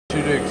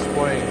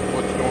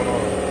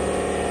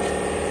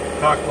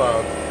Talk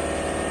loud.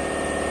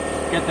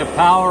 Get the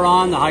power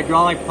on, the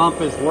hydraulic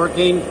pump is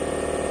working,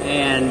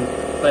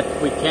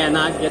 but we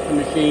cannot get the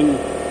machine.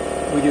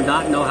 We do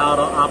not know how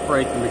to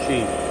operate the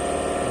machine.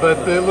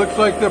 But it looks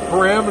like the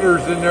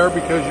parameters in there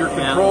because your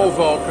controls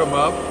all come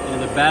up.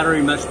 And the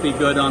battery must be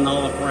good on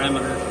all the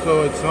parameters.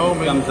 So it's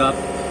homing. It comes up.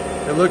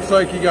 It looks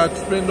like you got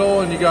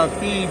spindle and you got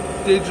feed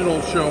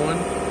digital showing.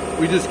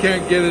 We just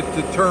can't get it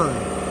to turn.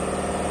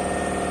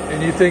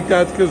 And you think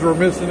that's because we're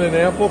missing an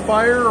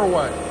amplifier or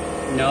what?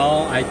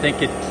 No, I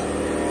think it's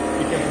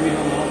because we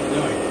don't know what we're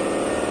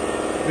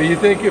doing. But you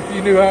think if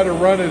you knew how to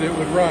run it, it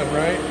would run,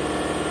 right?